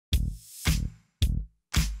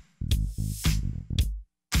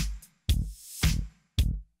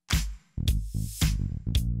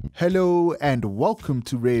Hello and welcome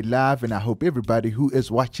to RedLive, and I hope everybody who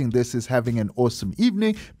is watching this is having an awesome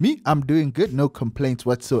evening. Me, I'm doing good, no complaints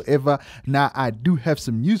whatsoever. Now, I do have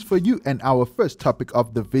some news for you, and our first topic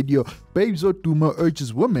of the video, Babes Wodumo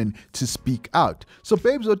urges women to speak out. So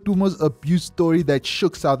Babes Wodumo's abuse story that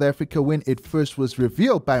shook South Africa when it first was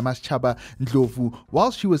revealed by Mampintsha Ndlovu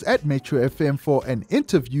while she was at Metro FM for an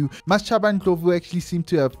interview. Mampintsha Ndlovu actually seemed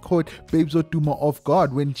to have caught Babes Wodumo off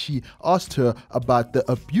guard when she asked her about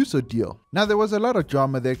the abuse ordeal. Now, there was a lot of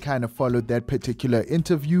drama that kind of followed that particular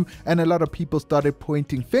interview, and a lot of people started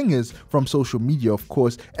pointing fingers from social media, of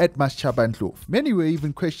course, at Mampintsha Ndlovu. Many were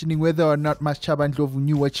even questioning whether or not Mampintsha Ndlovu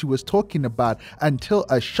knew what she was talking about until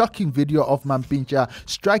a shocking video of Mampintsha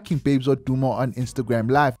striking Babes Wodumo on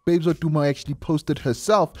Instagram Live. Babes Wodumo actually posted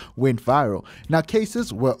herself went viral. Now,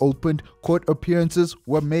 cases were opened, court appearances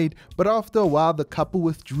were made, but after a while, the couple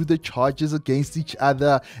withdrew the charges against each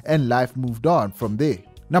other and life moved on from there.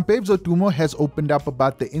 Now, Babes Wodumo has opened up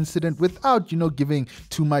about the incident without, giving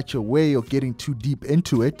too much away or getting too deep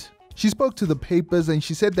into it. She spoke to the papers and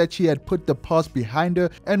she said that she had put the past behind her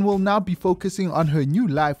and will now be focusing on her new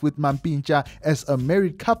life with Mampintsha as a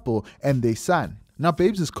married couple and their son. Now,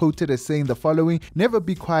 Babes is quoted as saying the following: "Never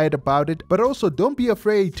be quiet about it, but also don't be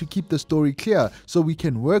afraid to keep the story clear so we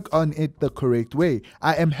can work on it the correct way.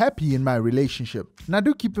 I am happy in my relationship." Now,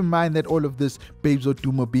 do keep in mind that all of this Babes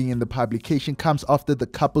Wodumo being in the publication comes after the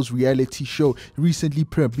couple's reality show recently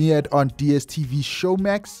premiered on DSTV's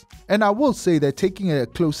Showmax. And I will say that taking a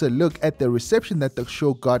closer look at the reception that the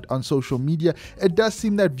show got on social media, it does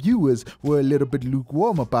seem that viewers were a little bit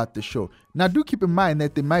lukewarm about the show. Now, do keep in mind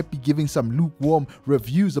that they might be giving some lukewarm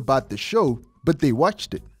reviews about the show, but they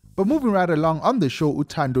watched it. But moving right along on the show,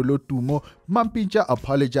 Uthando Lodumo, Mampintsha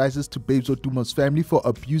apologizes to Babes Wodumo's family for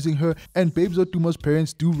abusing her, and Babes Wodumo's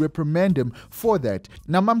parents do reprimand him for that.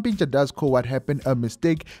 Now, Mampintsha does call what happened a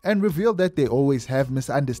mistake and reveal that they always have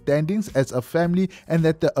misunderstandings as a family and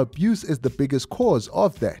that the abuse is the biggest cause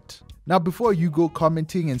of that. Now, before you go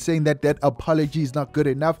commenting and saying that that apology is not good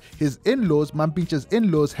enough, his in-laws, Mampintsha's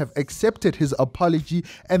in-laws, have accepted his apology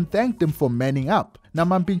and thanked him for manning up. Now,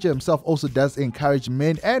 Mampintsha himself also does encourage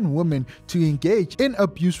men and women to engage in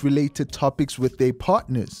abuse-related topics with their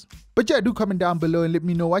partners. But yeah, do comment down below and let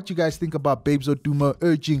me know what you guys think about Babes Wodumo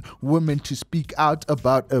urging women to speak out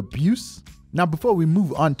about abuse. Now, before we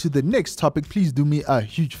move on to the next topic, please do me a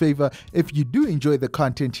huge favor. If you do enjoy the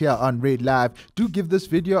content here on RedLive, do give this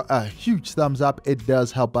video a huge thumbs up. It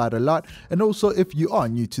does help out a lot. And also, if you are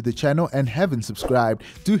new to the channel and haven't subscribed,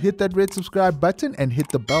 do hit that red subscribe button and hit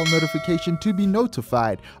the bell notification to be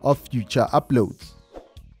notified of future uploads.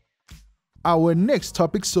 Our next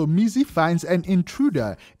topic, Somizi finds an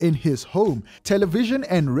intruder in his home. Television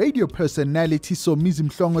and radio personality Somizi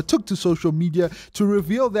Mhlongo took to social media to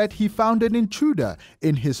reveal that he found an intruder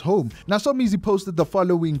in his home. Now, Somizi posted the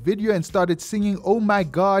following video and started singing, "Oh my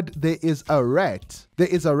God, there is a rat. There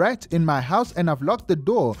is a rat in my house and I've locked the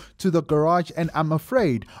door to the garage and I'm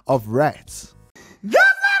afraid of rats." There's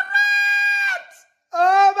a rat!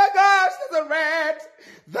 Oh my gosh, there's a rat!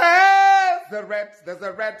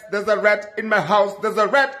 There's a rat in my house. There's a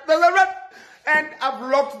rat, and I've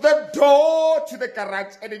locked the door to the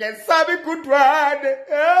garage and again, Sabi good one.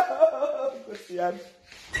 Oh,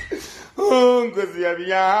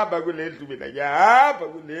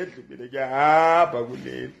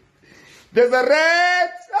 there's a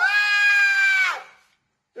rat.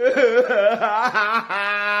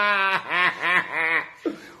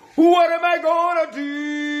 What am I gonna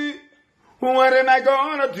do? What am I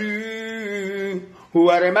gonna do?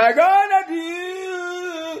 What am I gonna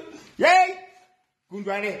do? Yay!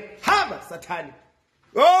 Kundwane, hamba Satani.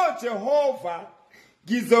 Oh Jehovah,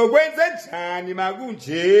 ngizokwenza njani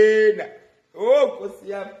makunjena? Oh Nkosi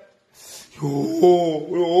yami.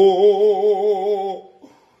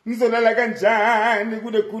 Ngizolala kanjani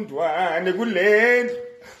kule kundwane kulendlu?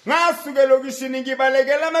 Ngasuke lokishini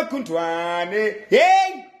ngibalekela amakundwane.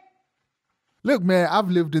 Hey! Look, man,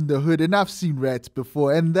 I've lived in the hood and I've seen rats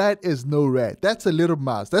before, and that is no rat. That's a little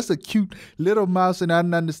mouse. That's a cute little mouse, and I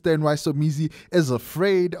don't understand why Somizi is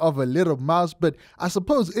afraid of a little mouse. But I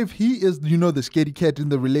suppose if he is, the scaredy cat in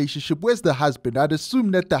the relationship, where's the husband? I'd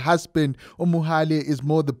assume that the husband, or Muhale, is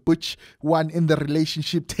more the butch one in the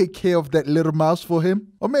relationship. Take care of that little mouse for him.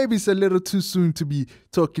 Or maybe it's a little too soon to be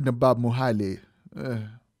talking about Muhale.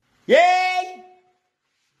 Yay!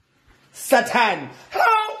 Satan,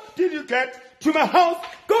 how did you get to my house?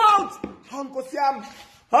 Go out! Uncle Sam!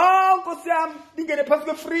 Get past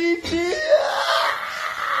the fridge!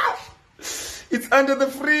 It's under the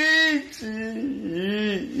fridge!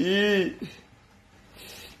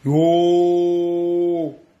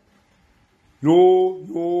 Yo! Yo,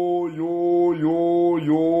 yo, yo, yo,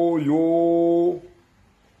 yo, yo.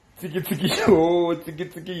 Tiki tiki yo, tiki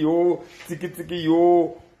tiki yo, tiki tiki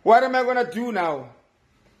yo. What am I gonna do now?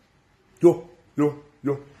 Yo, yo,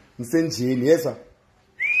 yo. Msenjini, yes sir.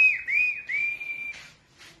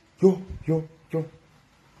 Yo, yo, yo.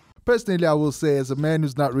 Personally, I will say, as a man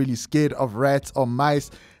who's not really scared of rats or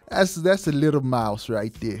mice, that's a little mouse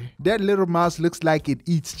right there. That little mouse looks like it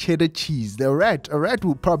eats cheddar cheese. A rat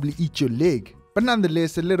will probably eat your leg. But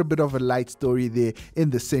nonetheless, a little bit of a light story there in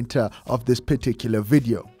the center of this particular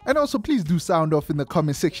video. And also, please do sound off in the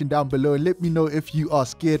comment section down below and let me know if you are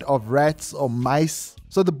scared of rats or mice,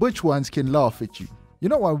 so the butch ones can laugh at you. You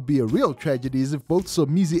know what would be a real tragedy is if both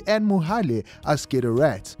Somizi and Mohale are scared of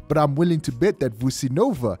rats. But I'm willing to bet that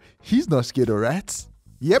Vusinova, he's not scared of rats.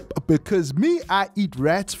 Yep, because me, I eat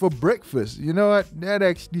rats for breakfast. You know what? That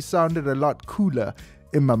actually sounded a lot cooler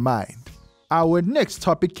in my mind. Our next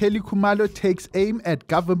topic, Khumalo takes aim at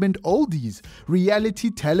government oldies.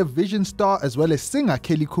 Reality television star as well as singer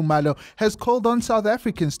Khumalo has called on South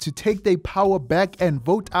Africans to take their power back and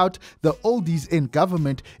vote out the oldies in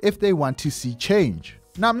government if they want to see change.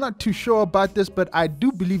 Now, I'm not too sure about this, but I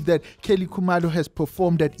do believe that Khumalo has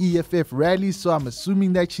performed at EFF rallies, so I'm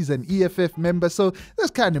assuming that she's an EFF member, so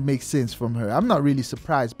this kind of makes sense from her. I'm not really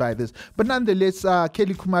surprised by this. But nonetheless,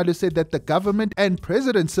 Khumalo said that the government and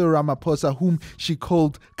President Cyril Ramaphosa, whom she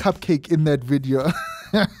called Cupcake in that video,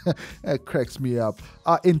 that cracks me up,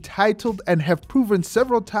 are entitled and have proven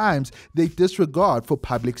several times they disregard for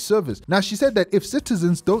public service. Now, she said that if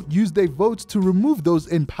citizens don't use their votes to remove those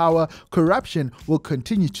in power, corruption will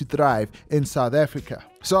continue to thrive in South Africa.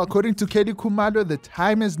 So according to Khumalo, the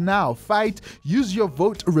time is now. Fight, use your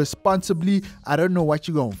vote responsibly. I don't know what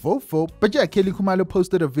you're going to vote for. But yeah, Khumalo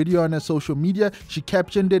posted a video on her social media. She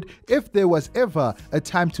captioned it, "If there was ever a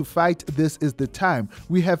time to fight, this is the time.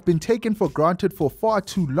 We have been taken for granted for far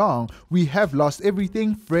too long. We have lost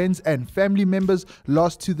everything, friends and family members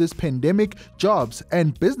lost to this pandemic, jobs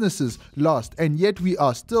and businesses lost, and yet we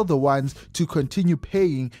are still the ones to continue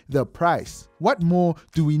paying the price. What more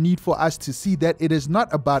do we need for us to see that it is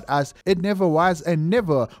not about us? It never was and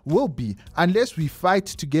never will be. Unless we fight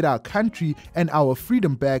to get our country and our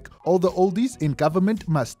freedom back, all the oldies in government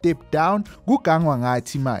must step down."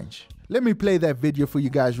 Let me play that video for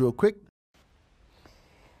you guys real quick.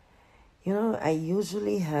 You know, I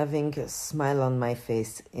usually having a smile on my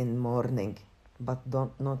face in morning, but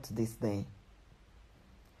not this day.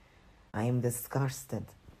 I am disgusted.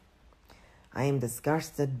 I am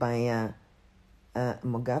disgusted by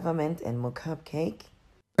my government and my cupcake.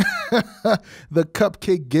 The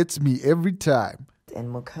cupcake gets me every time.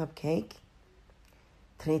 And my cupcake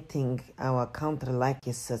treating our country like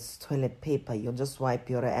it's a toilet paper. You just wipe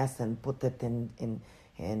your ass and put it in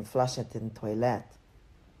and flush it in toilet.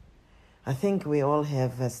 I think we all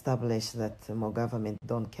have established that my government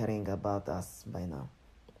don't caring about us by now.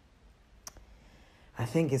 I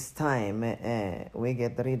think it's time we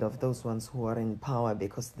get rid of those ones who are in power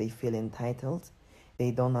because they feel entitled.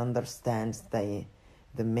 They don't understand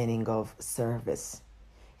the meaning of service.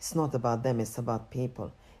 It's not about them, it's about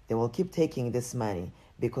people. They will keep taking this money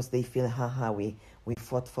because they feel, haha, we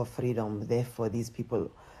fought for freedom, therefore these people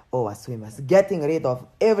owe us. We must getting rid of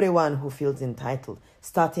everyone who feels entitled,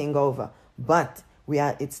 starting over. But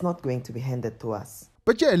it's not going to be handed to us.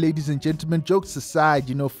 But yeah, ladies and gentlemen, jokes aside,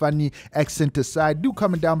 you know, funny accent aside, do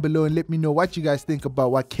comment down below and let me know what you guys think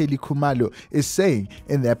about what Khumalo is saying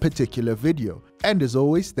in that particular video. And as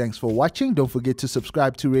always, thanks for watching. Don't forget to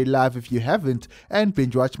subscribe to RedLive if you haven't, and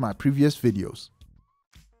binge watch my previous videos.